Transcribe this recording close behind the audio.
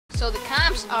So the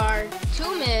comps are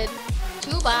 2 mid,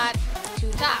 2 bot,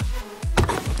 2 top.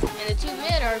 And the 2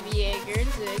 mid are Viager and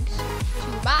Ziggs.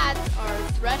 2 bots are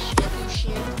Thresh and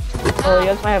Lucian. 2 top. Oh, you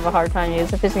guys might have a hard time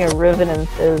using a Riven and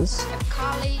Fizz.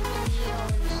 Akali and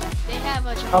Neons. They have a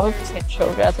I was just gonna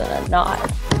Cho'Gath and a knot.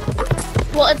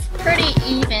 Well, it's pretty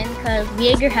even because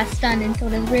Viager has stun and so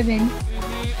does Riven. and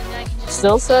I can just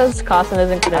Still says Costin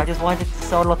isn't I connected. just wanted to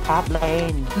solo top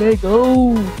lane. Let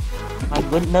go! My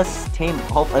goodness, team.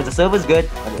 Hope the server's good.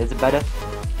 Is it better?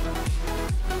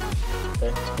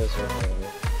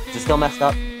 Is it still messed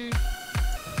up?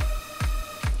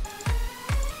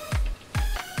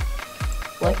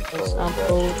 Like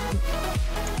example.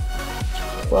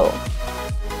 Whoa.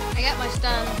 I got my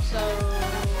stun, so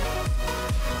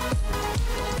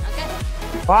okay.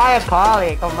 Fire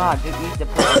Akali, come on, just eat the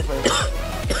play, please.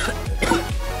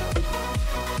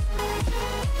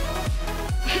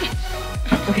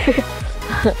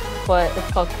 What?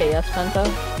 It's called KS Penta?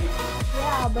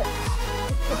 Yeah, but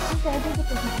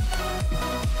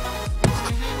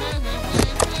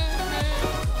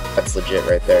That's legit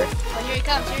right there. Oh, here he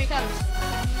comes, here he comes.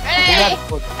 We Ready?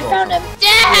 got- I found him.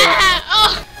 Yeah!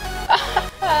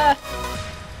 Oh!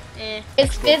 Eh.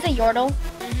 Is Fizz a Yordle?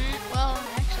 Well,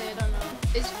 actually, I don't know.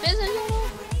 Is Fizz a Yordle?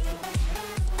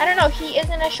 I don't know. He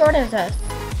isn't as short as us.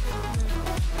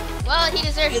 Well, he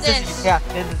deserves this. Yeah,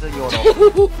 this is a yordle.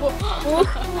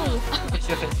 It's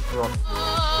your face is yordle. Oh,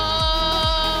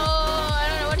 I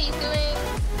don't know what he's doing.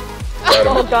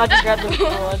 Oh god, you grabbed the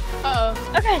wrong one.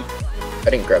 Uh-oh. Okay. I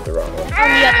didn't grab the wrong one.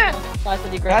 I said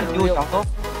you What grabbed happened the to real Jungle?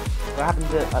 What happened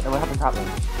to what happened top lane?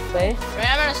 space. Right,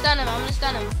 I'm gonna stun him. I'm gonna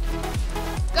stun him.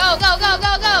 Go, go, go,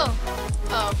 go, go!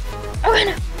 Oh. Oh,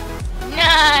 no.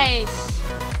 Nice!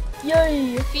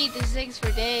 Yay. Feed the Ziggs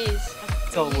for days.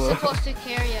 So He's supposed to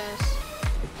carry us.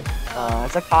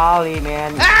 it's Akali,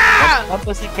 man. Ah! What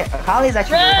was it? Akali's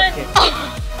actually Run! really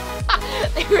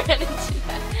They ran into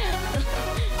that.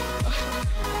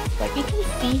 like We can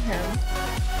see him.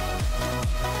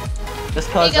 just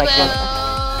cause like Peekaboo!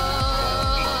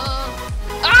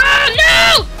 Ah,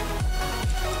 no!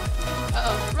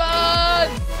 Uh-oh. Run!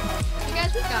 You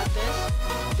guys, we got this.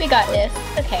 We got this.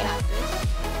 We Okay. got this.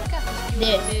 We got this.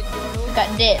 This. Big Yordle. We got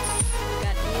this. We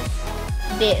got this.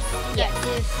 This. We Yes. got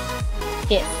this.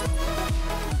 This.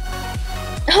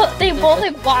 Oh, they both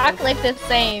like walk like the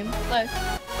same. Look.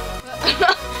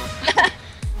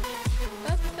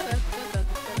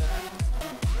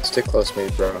 Stick close to me,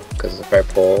 bro. Because if I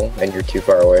pull and you're too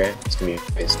far away, it's gonna be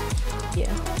based.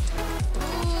 Yeah.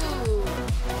 Ooh.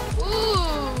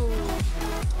 Ooh.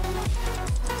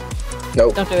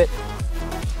 Nope. Don't do it.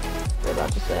 We're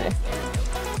about to say.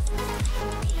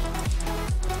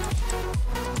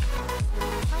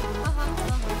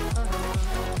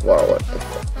 Wow, what the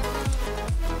fuck?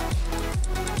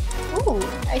 Ooh,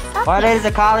 I saw why him. does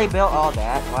Akali build all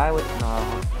that? Why would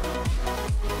no?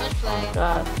 Push play.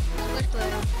 God. Push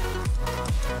play.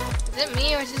 Is it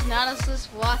me or is this Nautilus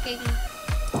walking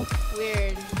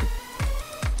weird?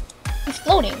 He's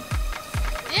floating.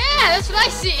 Yeah, that's what I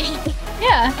see.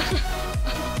 Yeah.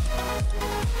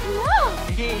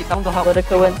 Jeez, someone go help. What a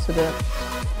coincidence.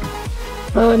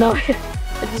 Oh no.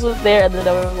 I just was there and then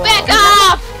I was like, Back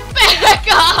off! Back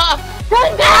off!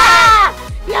 Run back!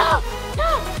 No!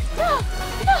 No! No!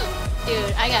 No!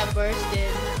 Dude, I got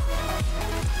bursted.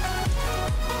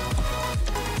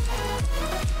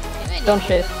 Maybe I need Don't to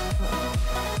chase. lose.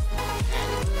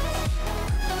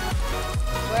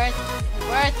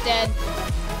 Worth dead.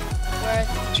 Worth.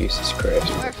 Jesus Christ.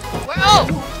 Oh!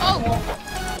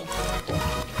 Oh!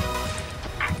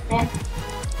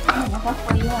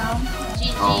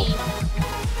 GG.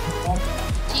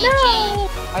 GG.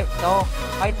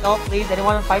 Fight no, please.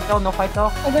 Anyone fight though? No fight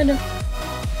though. Oh, no.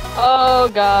 oh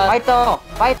god. Fight though.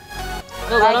 Fight.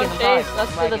 No, Lag don't in the chase. back.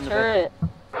 That's for Lag the in the turret.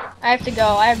 I have to go.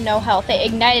 I have no health. They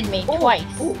ignited me twice.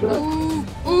 Ooh!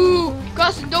 Ooh!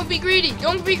 Costin, don't be greedy!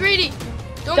 Don't be greedy!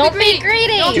 Don't be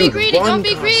greedy! Don't be Dude, greedy! one Don't be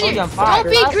Costin. greedy! You're on fire.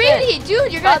 Don't be That's greedy!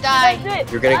 Dude, you're gonna die!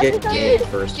 You're gonna get That's gamed it.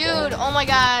 first. Dude, oh my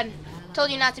god. Told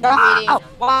you not to be greedy. Ow!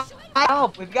 Why?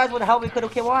 Help! If you guys would have helped, we could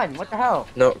have killed one. What the hell?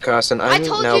 No, Costin, I I'm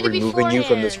told now you to removing you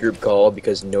from this beforehand. group call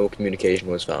because no communication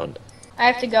was found. I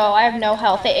have to go. I have no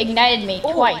health. They ignited me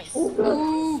twice.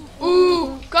 Ooh!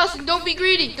 Ooh! Costin, don't be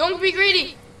greedy! Don't be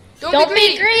greedy! Don't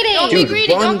be greedy! Don't be Dude,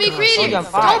 greedy! one Don't be greedy! Costin. On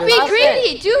fire. Don't be That's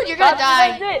greedy! Dude, you're gonna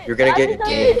die! You're gonna get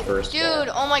gamed first. Dude,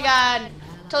 oh my god.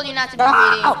 Told you not to be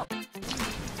greedy.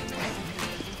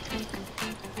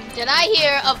 Did I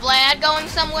hear a Vlad going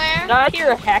somewhere? Did I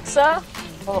hear a Hexa?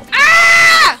 Oh,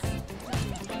 Ah!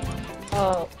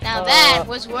 oh. Now that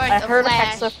was worth I a heard a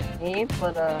flash. Hexa from me,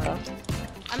 but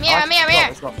I'm here, I'm here, I'm here.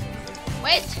 Let's go.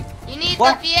 Wait, You need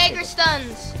What? the Viagra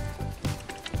stuns.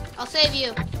 I'll save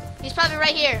you. He's probably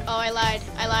right here. Oh, I lied.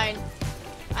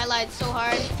 I lied so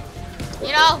hard.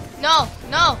 You know? No.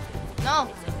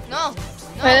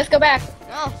 Wait, let's go back.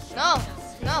 No.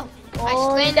 Oh, I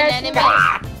slain an enemy.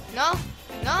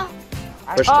 No.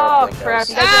 Push Oh, top lane, crap.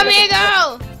 guys.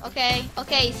 Amigo!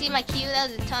 Okay, you see my Q? That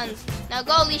was tons. Now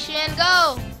go, Li Shan,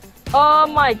 go! Oh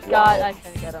my god, I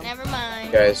can't get him. Never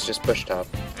mind. Guys, just push top.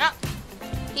 No.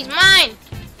 He's mine!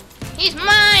 He's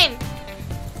mine!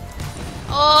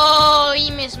 Oh, he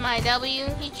missed my W.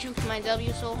 He juked my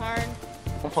W so hard.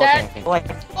 Don't force anything. Like,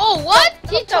 Oh, what?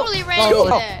 He totally ran Go,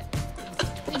 into go. that.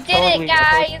 We did it,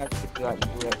 guys.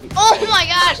 Oh my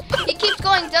gosh! He keeps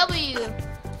going W.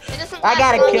 It doesn't I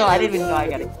got a last kill. long. I didn't even know I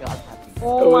got a kill. I'm happy.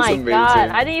 Oh That was my amazing. god,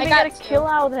 I didn't even I get got a kill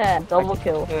out of that. Double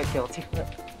kill. Good kill too.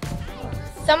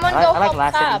 Someone I go like help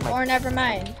last top, second, or never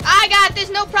mind. I got this,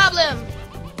 no problem.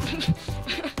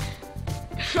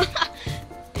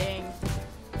 Dang.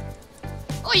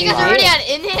 Oh, you guys Yeah. already had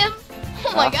in him?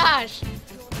 Oh my Uh. gosh.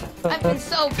 I've been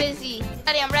so busy.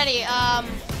 I'm ready. I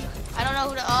don't know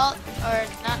who to ult or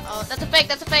not ult. That's a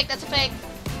fake.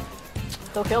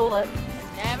 So kill it.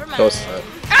 Never mind. No stun.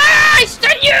 Ah, I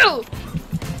stun you!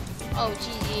 Oh,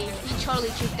 GG. He totally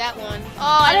juked that one. Oh,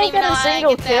 I I didn't didn't even get know a how I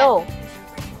single get kill. that.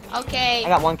 Okay. I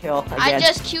got one kill. I Again.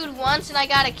 just queued once and I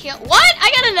got a kill. What?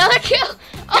 I got another kill?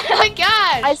 Oh my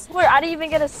gosh. I swear, I didn't even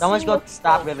get a Someone's single go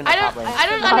stop Riven I the top don't lane. I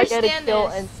don't I get a understand kill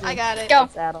this. and I got it. Go.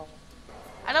 at all.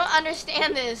 I don't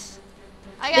understand this.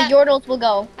 I The got Yordles will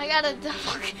go. I got a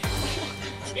double.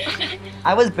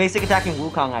 I was basic attacking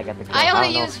Wukong. I got the kill. I only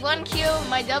don't know. used one Q.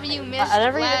 My W missed. I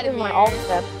never even did my Vladimir. alt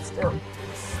step still.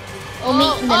 We'll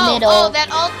meet in the oh, middle. Oh, that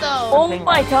ult though. Oh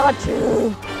my god, dude.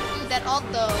 Dude, that ult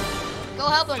though. Go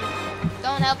help him.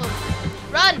 Don't help him.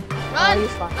 Run!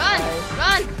 he's fine, guys.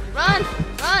 Run!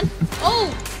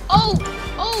 Oh!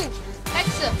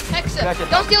 Hexa! Gotcha.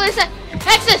 Don't steal his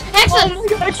Hexa! Oh my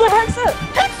god, extra Hexa!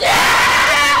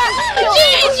 Yeah!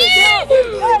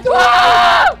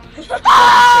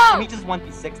 Can we just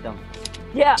 1v6 them?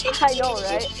 Yeah, I know,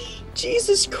 right?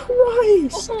 Jesus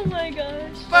Christ! Oh my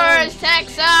gosh. First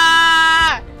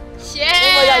Hexa! Oh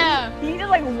Yeah! my god, he did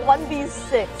like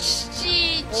 1v6.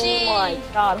 Chi! Oh my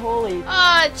god, holy.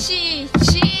 Ah, Chi!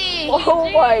 Oh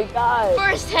my god.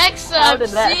 First Hexa! How did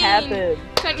that I've seen.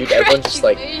 happen? Dude, everyone just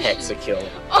like Congratulations. Hexakill.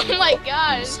 Oh my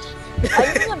gosh!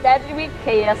 I just imagine me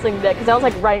KSing that because I was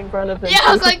like right in front of him. Yeah,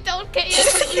 I was like, don't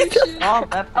KS. Oh,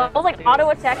 left. I was like auto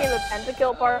attacking the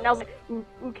pentakill part, and I was like, ooh,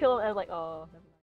 kill him. And I was like, oh.